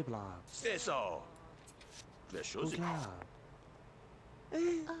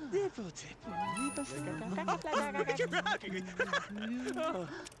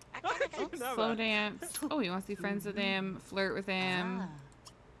 Slow dance. Oh, you want to be friends with him, flirt with him.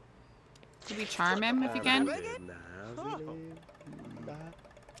 Should we charm him if you can?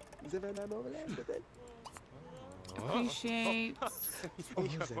 Appreciate.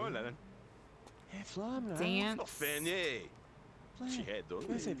 Dance.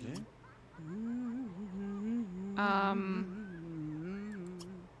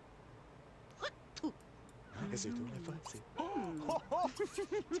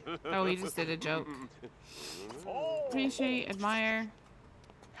 Oh, he just did a joke. Appreciate, admire.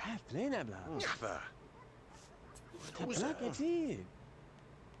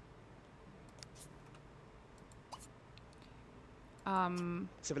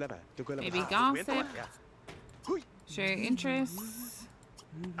 Maybe gossip. Share interests.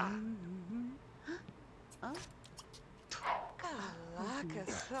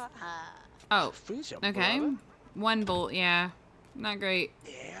 Oh, okay. One bolt, yeah. Not great.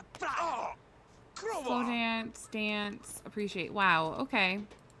 Slow dance, dance, appreciate. Wow, okay.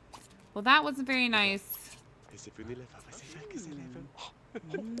 Well, that wasn't very nice.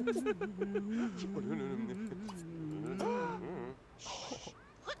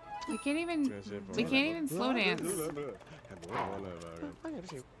 We can't even slow dance.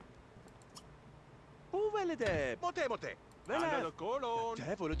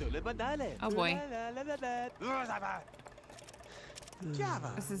 Oh boy.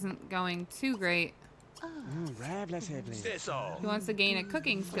 This isn't going too great. He wants to gain a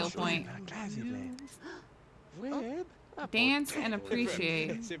cooking skill point. Dance and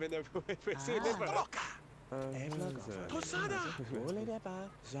appreciate. Tosada! Olha de ba.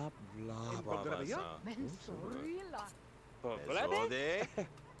 Zap bla bla bla. Mensorila. Zode.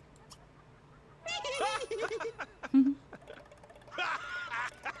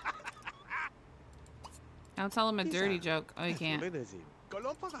 I'll tell him a dirty joke. Oh, you can't.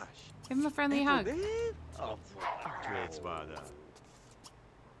 Kolompagash. Give him a friendly hug. Kretzbada.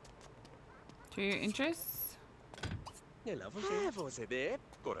 To your interests. Você vê?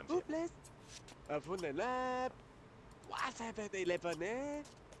 Koran. Uples. Afunen lab. Wasa pe de lepane.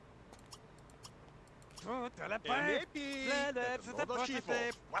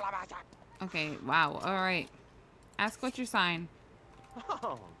 Okay, wow. All right. Ask what's your sign.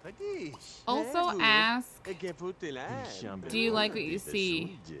 Oh, Tadish. Also ask, Que putte la. do you like what you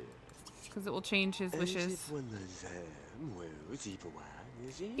see? Because it will change his wishes.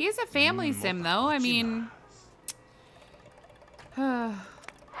 He is a family sim, though. I mean...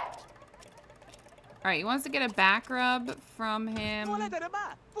 Alright, he wants to get a back rub from him.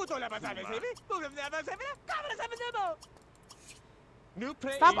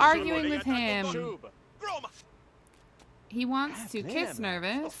 Stop arguing with him. He wants to kiss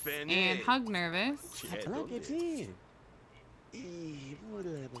Nervous and hug Nervous.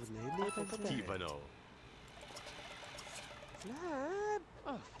 Tibano.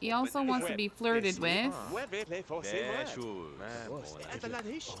 He also wants to be flirted with.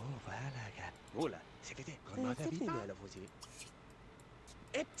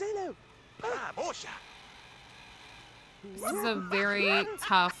 This is a very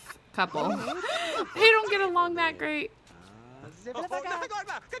tough couple. They don't get along that great.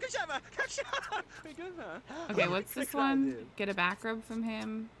 Okay, what's this one? Get a back rub from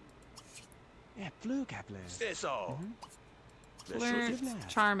him. Flirt,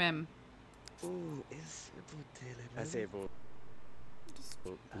 charm him.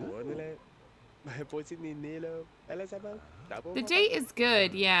 The date is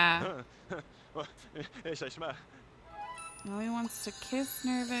good, yeah. Now he wants to kiss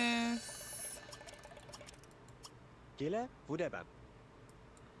Nervous.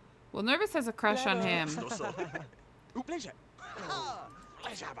 Well, Nervous has a crush on him.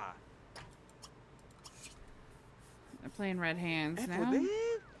 They're playing red hands now.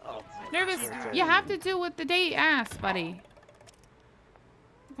 Nervous, you have to do what the date asks, buddy.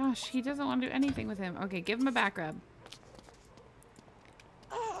 Gosh, he doesn't want to do anything with him. Okay, give him a back rub.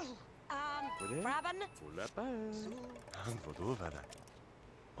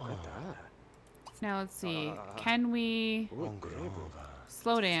 Now let's see. Can we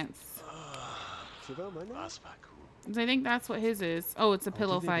slow dance? I think that's what his is. Oh, it's a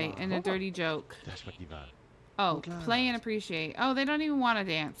pillow fight and a dirty joke. Oh, play and appreciate. Oh, they don't even want to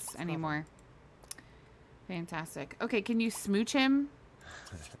dance anymore. Fantastic. Okay, can you smooch him?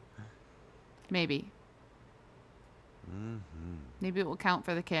 Maybe. Maybe it will count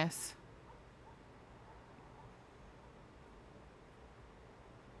for the kiss.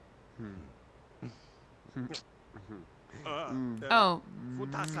 Oh.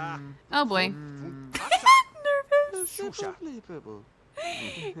 Oh boy. Nervous.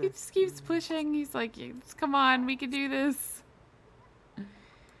 He just keeps pushing. He's like, come on, we can do this.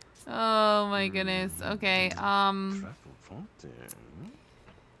 Oh my goodness. Okay,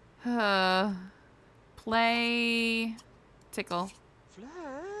 play tickle.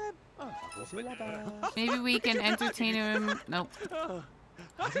 Maybe we can entertain him. Nope.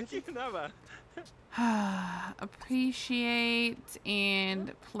 Appreciate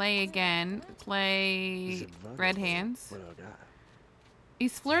and play again. Play red hands.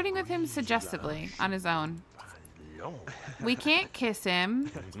 He's flirting with him suggestively on his own. We can't kiss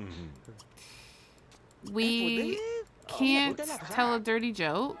him. We can't tell a dirty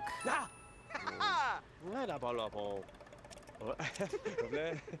joke.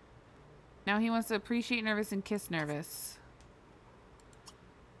 Now he wants to appreciate Nervous and kiss Nervous.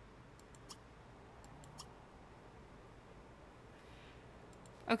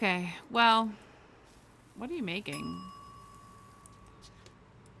 Okay, well, what are you making?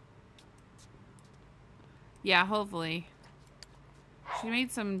 Yeah, hopefully. She made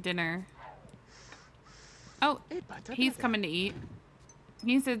some dinner. Oh, he's coming to eat.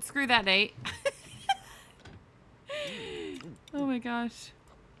 He said, screw that date. Oh my gosh.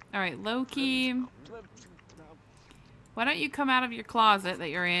 Alright, Loki. Why don't you come out of your closet that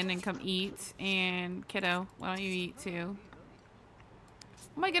you're in and come eat? And Kiddo, why don't you eat too?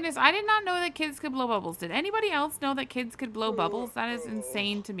 Oh my goodness, I did not know that kids could blow bubbles. Did anybody else know that kids could blow bubbles? That is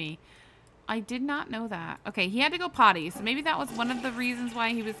insane to me. I did not know that. Okay, he had to go potty, so maybe that was one of the reasons why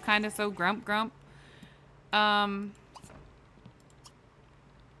he was kind of so grump.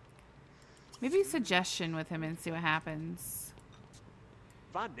 Maybe suggestion with him and see what happens.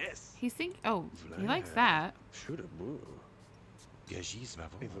 Vanessa. He's oh, he likes that. Should have moved. Gagis va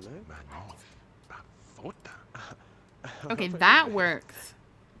Et voilà. Manif. Bavota. Okay, that works.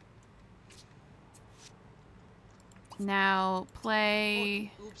 Now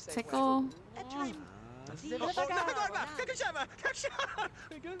play tickle.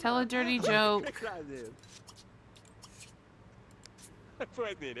 Tell a dirty joke.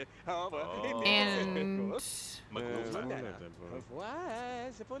 And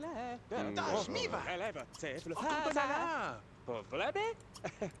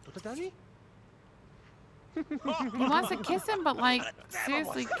he wants to kiss him, but like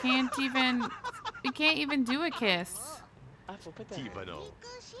seriously, we can't even do a kiss. Tibano.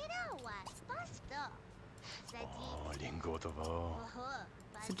 Oh, lingo tovo.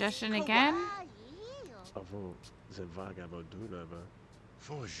 Suggestion again? Avant, c'est vagabondou là-bas.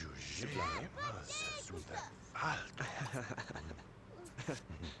 Faut juger. Ça soude alto.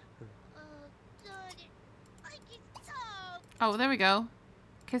 Oh, there we go.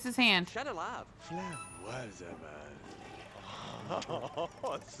 Kiss his hand. Shut alive.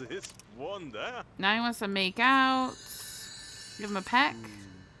 Oh, this wonder. Now he wants to make out. Give him a peck.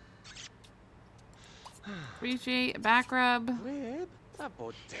 Appreciate a back rub. Web, a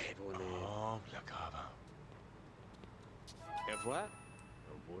beau table. Oh, la cava. Et voilà.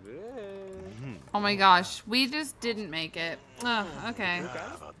 Oh my gosh, we just didn't make it. Ugh, okay.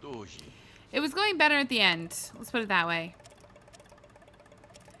 It was going better at the end. Let's put it that way.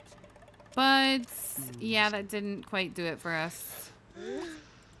 But yeah, that didn't quite do it for us.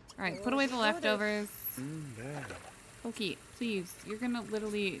 Alright, put away the leftovers. Loki, please. You're gonna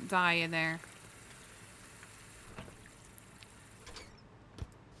literally die in there.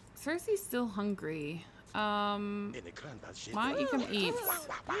 Cersei's still hungry. Why don't you come eat?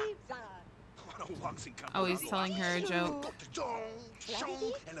 Oh, he's telling her a joke.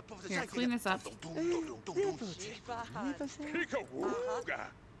 Here, clean this up.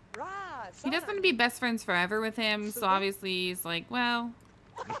 He doesn't want to be best friends forever with him, so obviously he's like, well,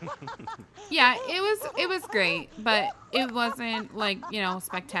 yeah, it was great, but it wasn't like, you know,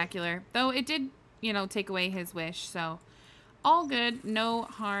 spectacular. Though it did, you know, take away his wish, so all good, no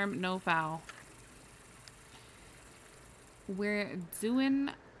harm, no foul. We're doing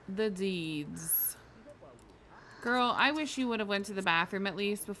the deeds. Girl, I wish you would have went to the bathroom at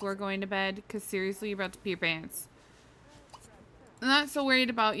least before going to bed, because seriously, you're about to pee your pants. I'm not so worried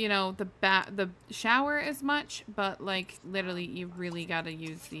about, you know, the shower as much, but like literally you really gotta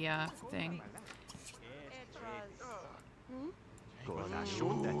use the thing.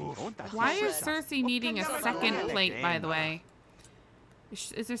 Why is Cersei needing a second plate, by the way?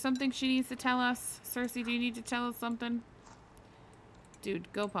 Is there something she needs to tell us? Cersei, do you need to tell us something?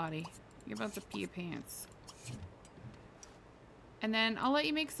 Dude, go potty. You're about to pee your pants. And then I'll let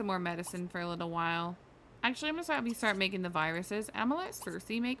you make some more medicine for a little while. Actually, I'm gonna start making the viruses. I'm gonna let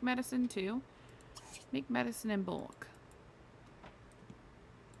Cersei make medicine too. Make medicine in bulk.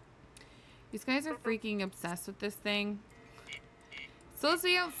 These guys are freaking obsessed with this thing. It's supposed to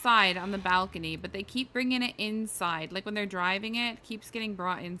be outside on the balcony, but they keep bringing it inside. Like when they're driving it, it keeps getting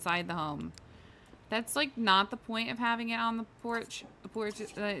brought inside the home. That's like not the point of having it on the porch. The porch,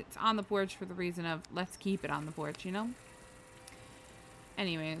 it's on the porch for the reason of let's keep it on the porch, you know?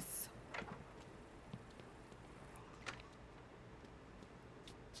 Anyways.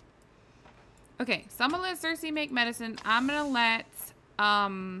 Okay, so I'm gonna let Cersei make medicine. I'm gonna let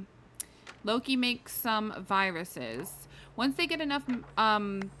Loki make some viruses. Once they get enough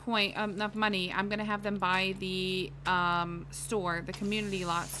enough money, I'm gonna have them buy the store, the community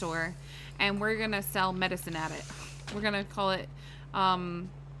lot store, and we're gonna sell medicine at it. We're gonna call it I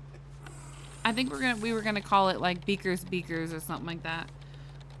think we were gonna call it like Beaker's or something like that.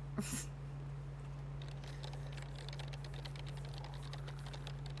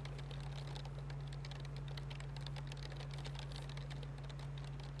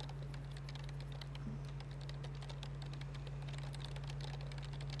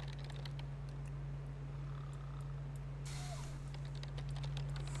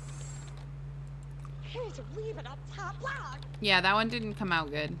 Leave it up top log. Yeah, that one didn't come out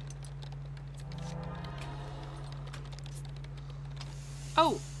good.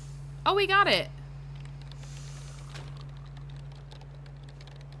 Oh, we got it.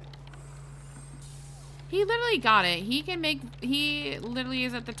 He literally got it. He literally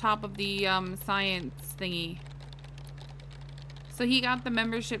is at the top of the science thingy. So he got the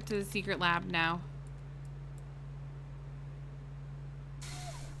membership to the secret lab now.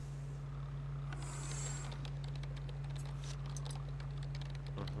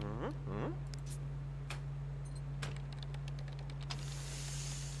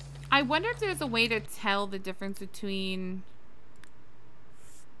 I wonder if there's a way to tell the difference between...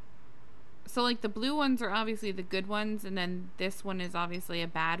 So, like, the blue ones are obviously the good ones, and then this one is obviously a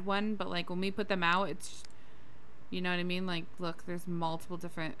bad one. But, like, when we put them out, it's... You know what I mean? Like, look, there's multiple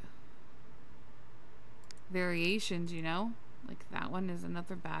different variations, you know? Like, that one is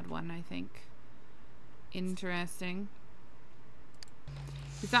another bad one, I think. Interesting.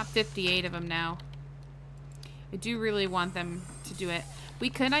 We've got 58 of them now. I do really want them to do it. We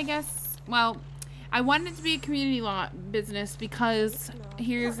could, I guess... Well, I want it to be a community law business because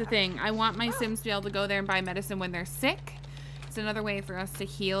here's the thing. I want my Sims to be able to go there and buy medicine when they're sick. It's another way for us to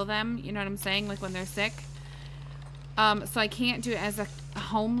heal them. You know what I'm saying? Like, when they're sick. So I can't do it as a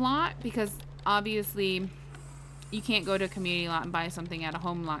home lot because obviously you can't go to a community lot and buy something at a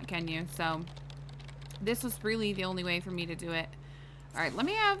home lot, can you? So this was really the only way for me to do it. All right, let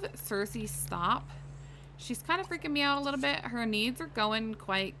me have Cersei stop. She's kind of freaking me out a little bit. Her needs are going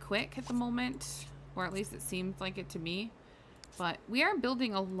quite quick at the moment, or at least it seems like it to me. But we are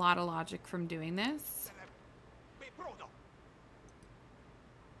building a lot of logic from doing this.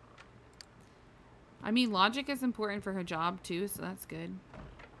 I mean, logic is important for her job, too, so that's good.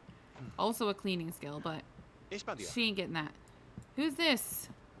 Also a cleaning skill, but she ain't getting that. Who's this?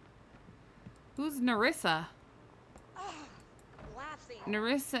 Who's Narissa?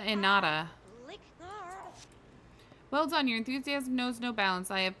 Narissa Inada. Well done, your enthusiasm knows no bounds.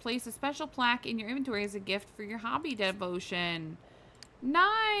 I have placed a special plaque in your inventory as a gift for your hobby devotion.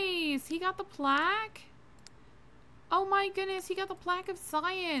 Nice! He got the plaque? Oh my goodness, he got the plaque of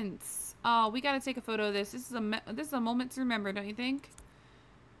science. Oh, we gotta take a photo of this. This is a moment to remember, don't you think?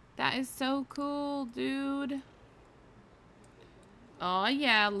 That is so cool, dude. Oh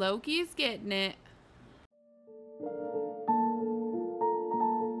yeah, Loki's getting it.